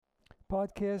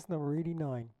podcast number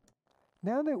 89.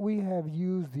 Now that we have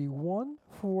used the 1,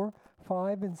 4,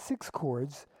 5, and 6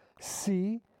 chords,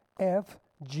 C, F,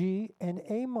 G, and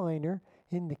A minor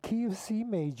in the key of C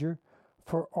major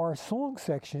for our song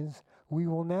sections, we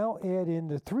will now add in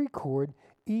the 3 chord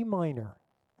E minor.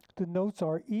 The notes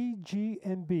are E, G,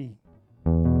 and B.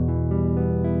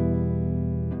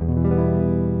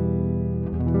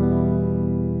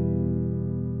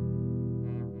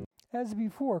 As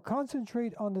before,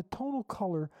 concentrate on the tonal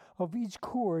color of each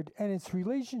chord and its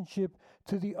relationship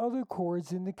to the other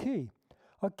chords in the key.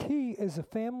 A key is a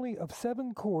family of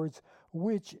 7 chords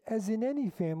which, as in any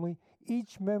family,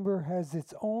 each member has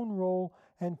its own role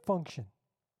and function.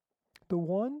 The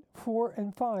 1, 4,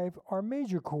 and 5 are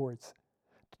major chords.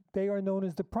 They are known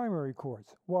as the primary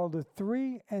chords, while the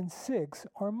 3 and 6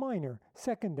 are minor,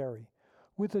 secondary,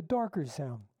 with a darker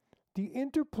sound. The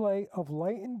interplay of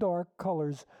light and dark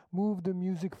colors move the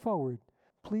music forward.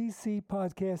 Please see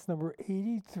podcast number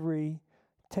 83,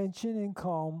 Tension and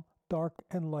Calm, Dark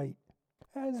and Light.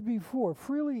 As before,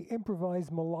 freely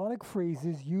improvise melodic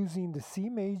phrases using the C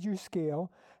major scale,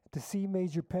 the C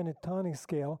major pentatonic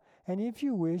scale, and if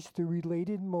you wish, the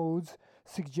related modes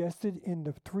suggested in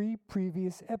the 3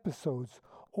 previous episodes,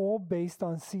 all based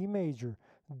on C major,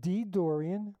 D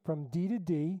Dorian from D to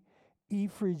D, E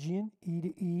Phrygian, E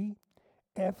to E,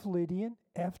 F Lydian,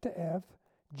 F to F,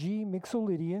 G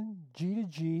Mixolydian, G to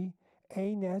G,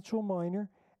 A natural minor,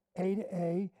 A to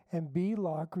A, and B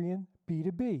Locrian, B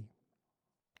to B.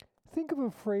 Think of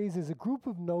a phrase as a group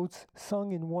of notes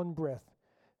sung in one breath.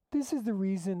 This is the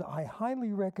reason I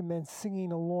highly recommend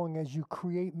singing along as you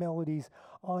create melodies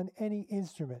on any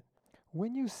instrument.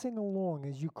 When you sing along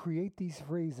as you create these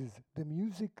phrases, the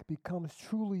music becomes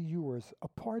truly yours, a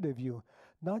part of you,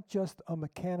 not just a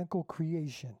mechanical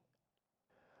creation.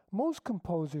 Most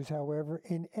composers, however,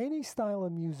 in any style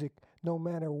of music, no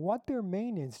matter what their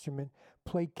main instrument,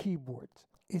 play keyboards.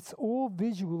 It's all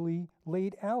visually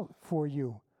laid out for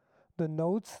you. The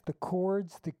notes, the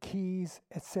chords, the keys,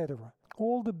 etc.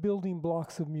 All the building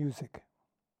blocks of music.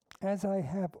 As I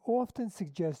have often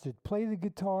suggested, play the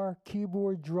guitar,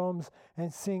 keyboard, drums,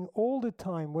 and sing all the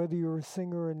time, whether you're a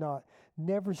singer or not.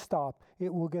 Never stop.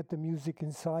 It will get the music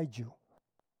inside you.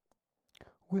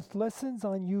 With lessons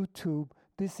on YouTube,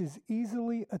 this is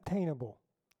easily attainable.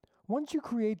 Once you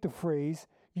create the phrase,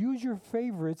 use your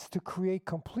favorites to create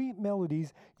complete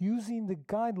melodies using the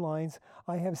guidelines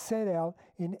I have set out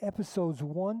in episodes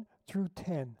 1 through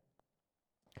 10.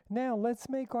 Now let's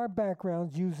make our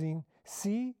backgrounds using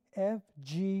C, F,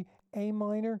 G, A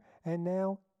minor, and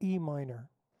now E minor.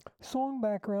 Song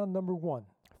background number 1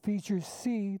 features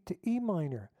C to E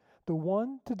minor, the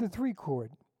 1 to the 3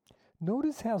 chord.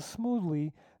 Notice how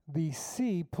smoothly the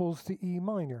C pulls to E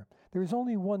minor. There is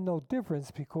only one note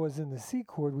difference because in the C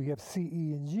chord we have C,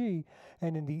 E, and G,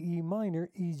 and in the E minor,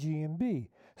 E, G, and B.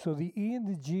 So the E and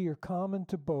the G are common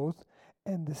to both,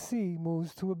 and the C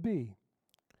moves to a B.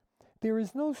 There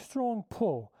is no strong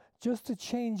pull, just a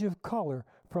change of color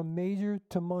from major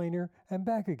to minor and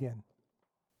back again.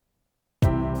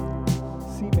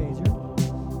 C major,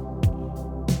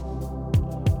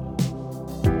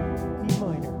 E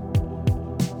minor,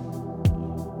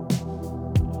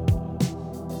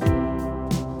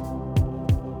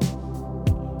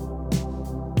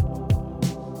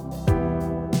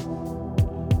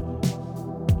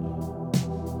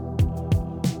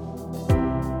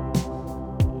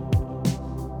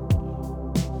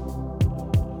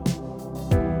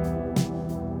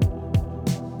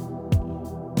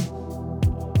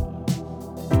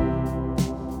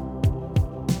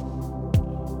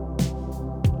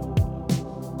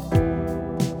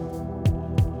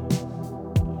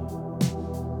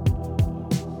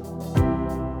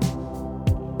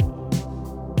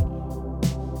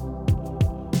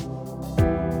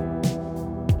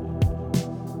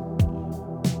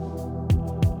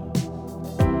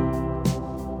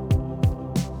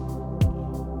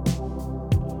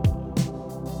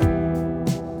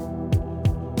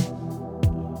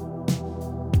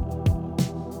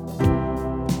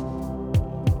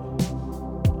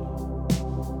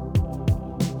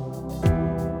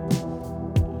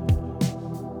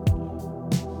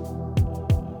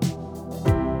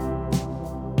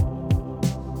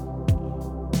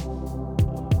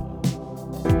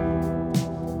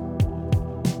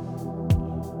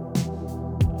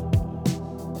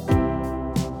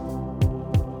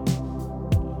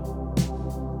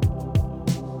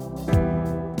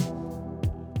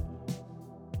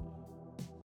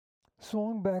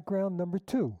 Song background number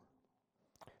 2.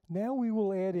 Now we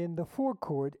will add in the 4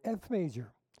 chord F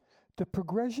major. The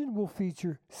progression will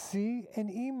feature C and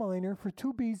E minor for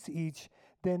 2 beats each,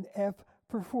 then F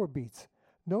for 4 beats.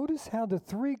 Notice how the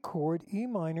 3 chord E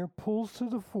minor pulls to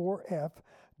the 4 F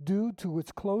due to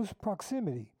its close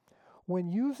proximity. When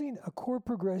using a chord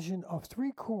progression of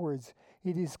 3 chords,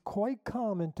 it is quite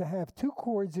common to have 2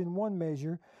 chords in one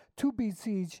measure, 2 beats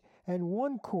each, and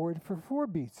 1 chord for 4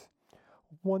 beats,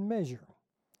 1 measure.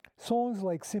 Songs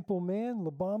like Simple Man,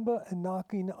 La Bamba, and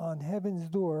Knocking on Heaven's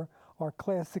Door are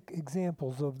classic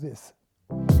examples of this.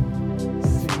 C,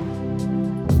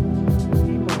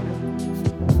 E minor,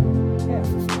 F.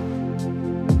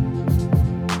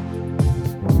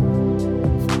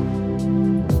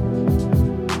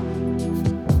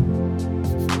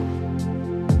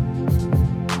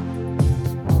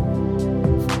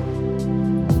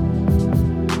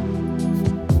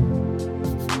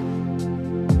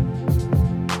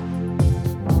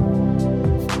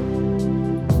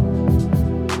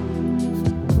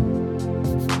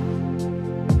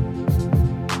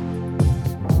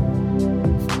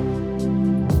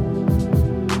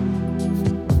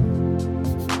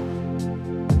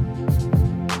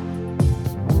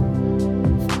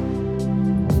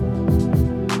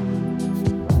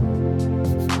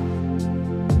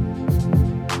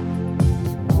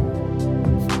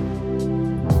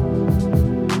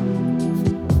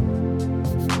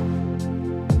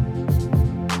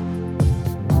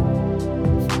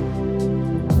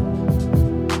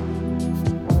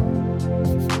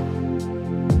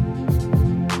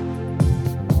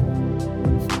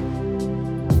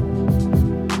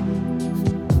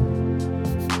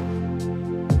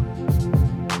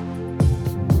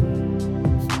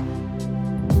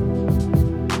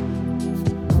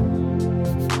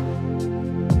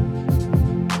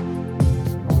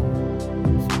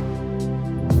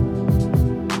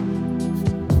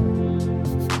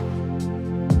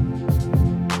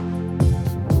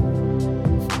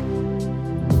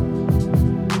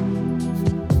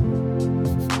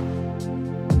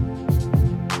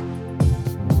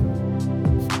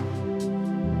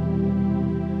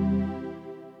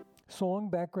 Song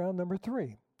background number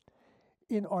 3.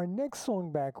 In our next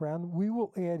song background, we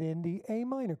will add in the A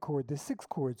minor chord, the 6th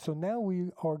chord. So now we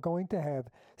are going to have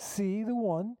C the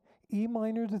 1, E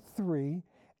minor the 3,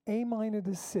 A minor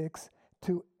the 6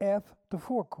 to F the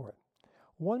 4 chord.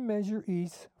 1 measure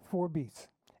each, 4 beats.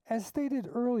 As stated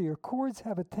earlier, chords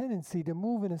have a tendency to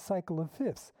move in a cycle of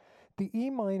fifths. The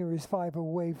E minor is 5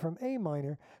 away from A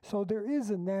minor, so there is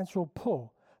a natural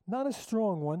pull. Not a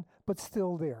strong one, but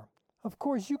still there. Of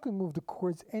course, you can move the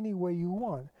chords any way you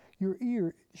want. Your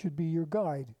ear should be your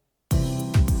guide.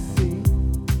 C,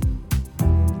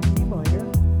 E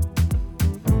minor,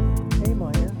 A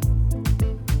minor, F.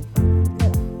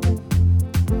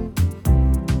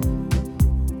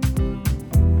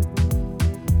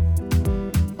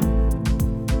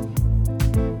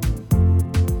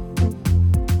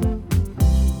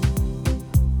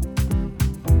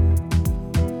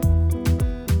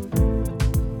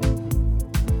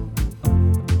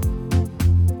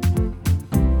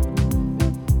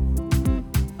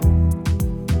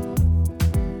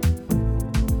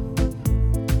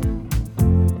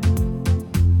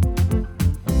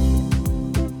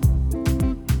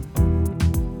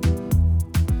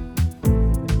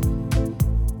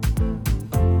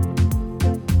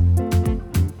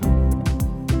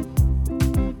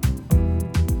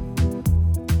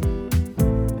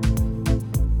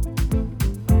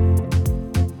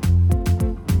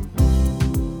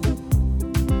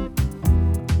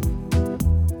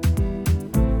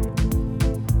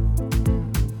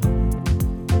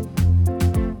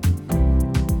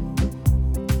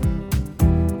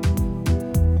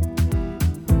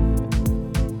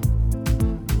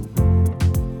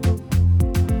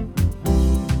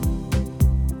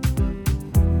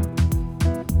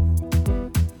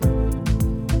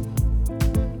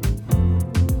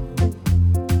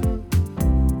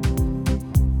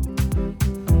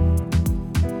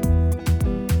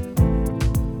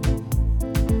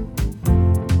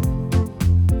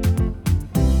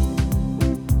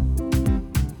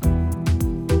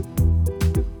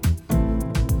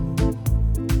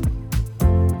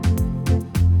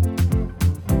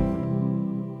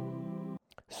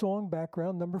 Song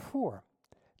background number 4.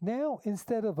 Now,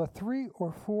 instead of a 3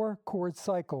 or 4 chord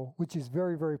cycle, which is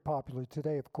very, very popular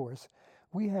today, of course,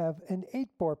 we have an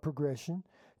 8-bar progression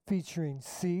featuring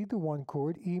C, the 1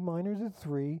 chord, E minor the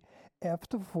 3, F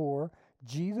the 4,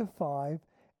 G the 5,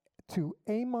 to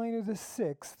A minor the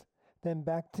 6th, then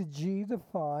back to G the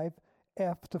 5,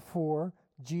 F the 4,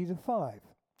 G the 5.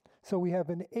 So we have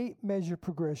an 8-measure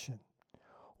progression.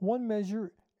 1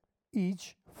 measure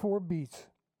each, 4 beats.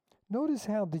 Notice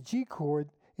how the G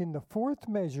chord in the 4th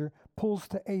measure pulls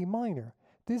to A minor.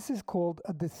 This is called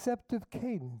a deceptive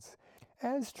cadence,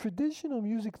 As traditional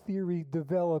music theory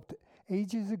developed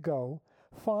ages ago,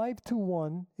 5 to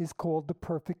 1 is called the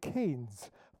perfect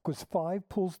cadence because 5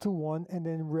 pulls to 1 and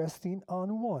then resting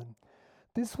on 1.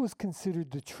 This was considered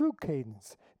the true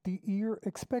cadence. The ear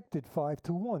expected 5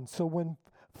 to 1. So when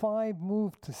 5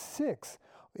 moved to 6,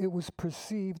 it was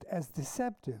perceived as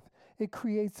deceptive. It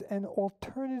creates an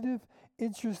alternative,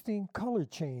 interesting color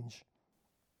change.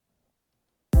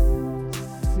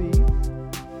 C,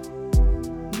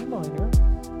 E minor,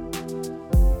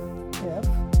 F,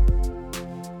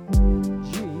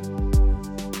 G,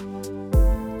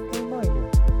 A minor,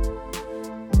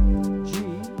 G,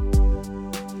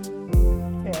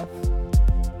 F,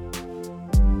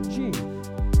 G.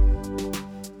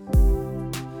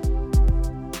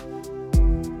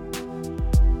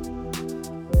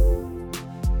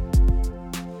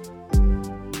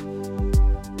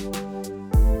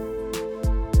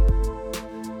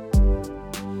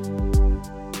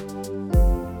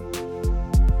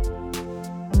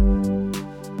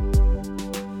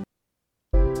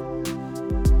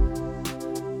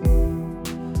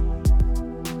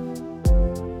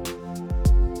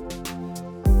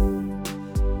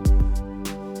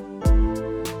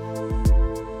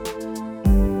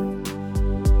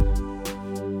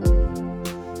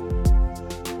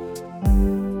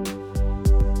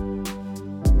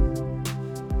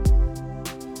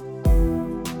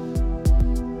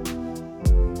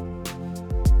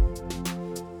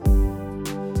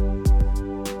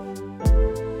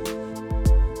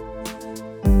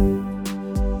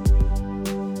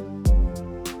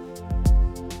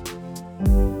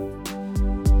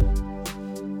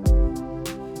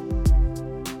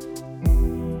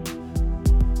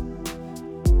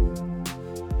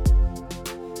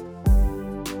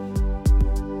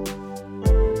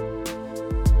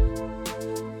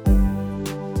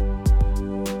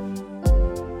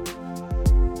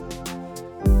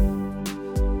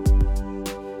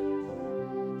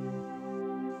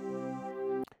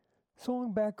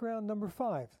 Song background number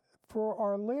 5. For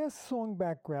our last song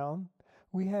background,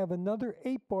 we have another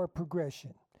 8-bar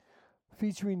progression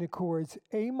featuring the chords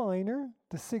A minor,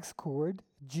 the 6th chord,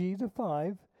 G to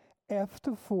 5, F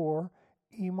to 4,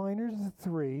 E minor to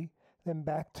 3, then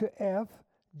back to F,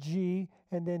 G,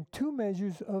 and then 2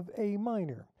 measures of A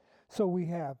minor. So we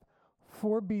have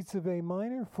 4 beats of A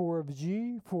minor, 4 of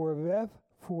G, 4 of F,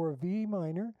 4 of E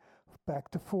minor,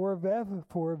 back to 4 of F,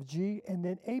 4 of G, and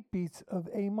then 8 beats of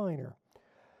A minor.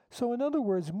 So in other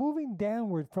words, moving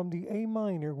downward from the A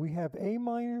minor, we have A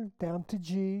minor, down to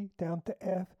G, down to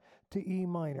F, to E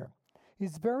minor.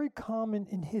 It's very common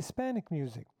in Hispanic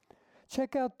music.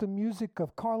 Check out the music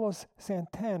of Carlos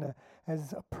Santana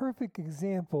as a perfect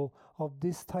example of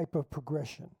this type of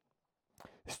progression.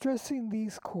 Stressing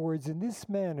these chords in this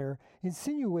manner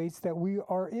insinuates that we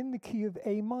are in the key of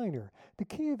A minor. The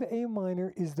key of A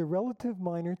minor is the relative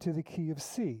minor to the key of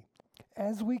C.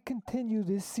 As we continue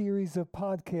this series of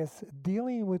podcasts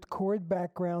dealing with chord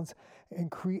backgrounds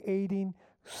and creating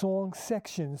song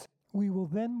sections, we will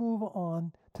then move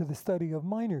on to the study of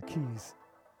minor keys.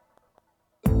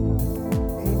 A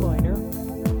minor,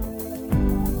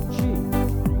 G,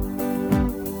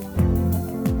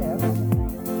 F,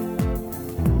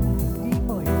 E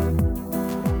minor,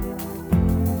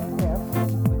 F,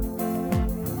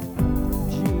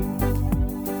 G,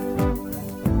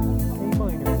 A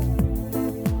minor.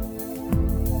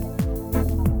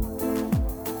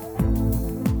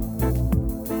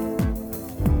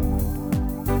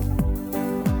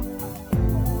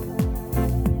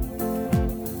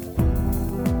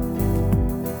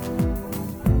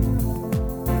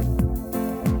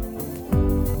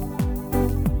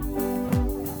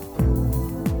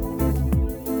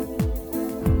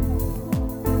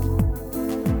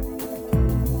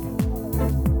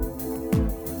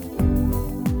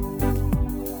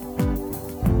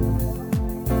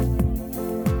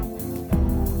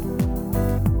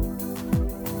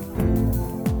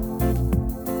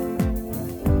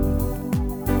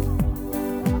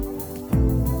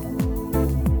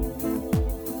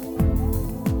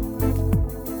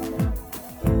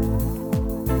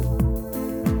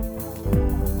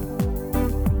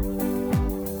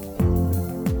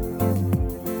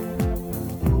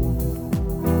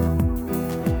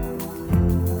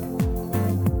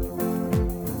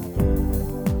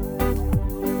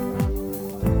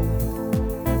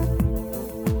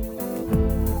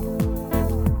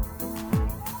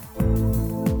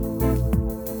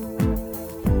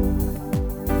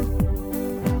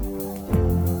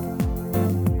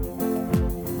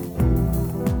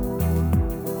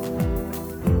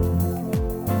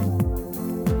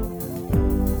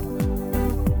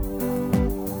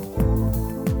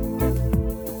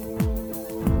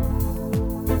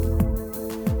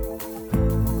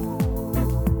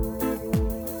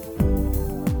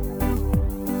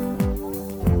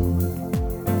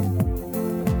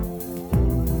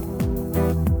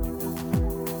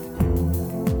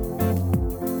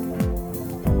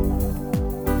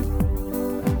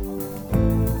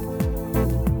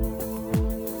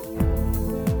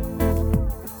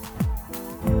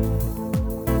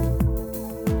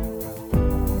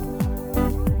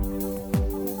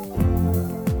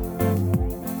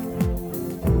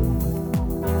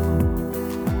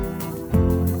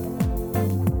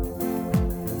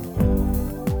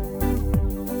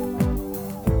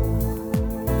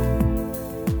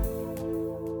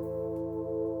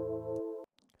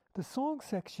 The song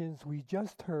sections we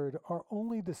just heard are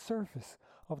only the surface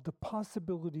of the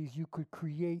possibilities you could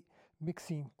create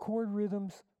mixing chord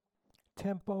rhythms,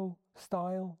 tempo,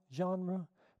 style, genre,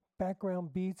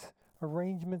 background beats,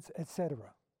 arrangements,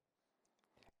 etc.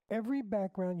 Every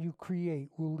background you create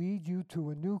will lead you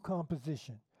to a new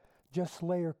composition. Just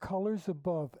layer colors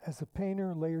above as a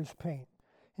painter layers paint.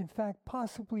 In fact,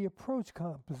 possibly approach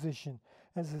composition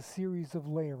as a series of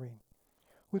layering.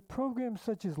 With programs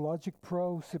such as Logic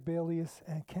Pro, Sibelius,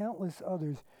 and countless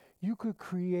others, you could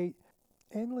create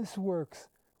endless works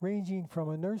ranging from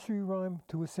a nursery rhyme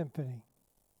to a symphony.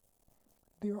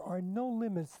 There are no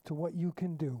limits to what you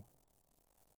can do.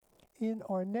 In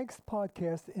our next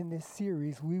podcast in this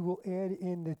series, we will add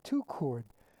in the 2-chord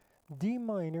D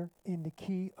minor in the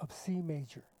key of C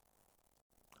major.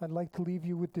 I'd like to leave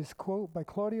you with this quote by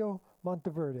Claudio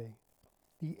Monteverde.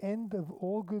 The end of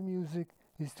all good music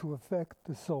is to affect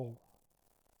the soul.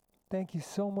 Thank you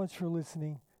so much for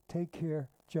listening. Take care,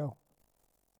 Joe.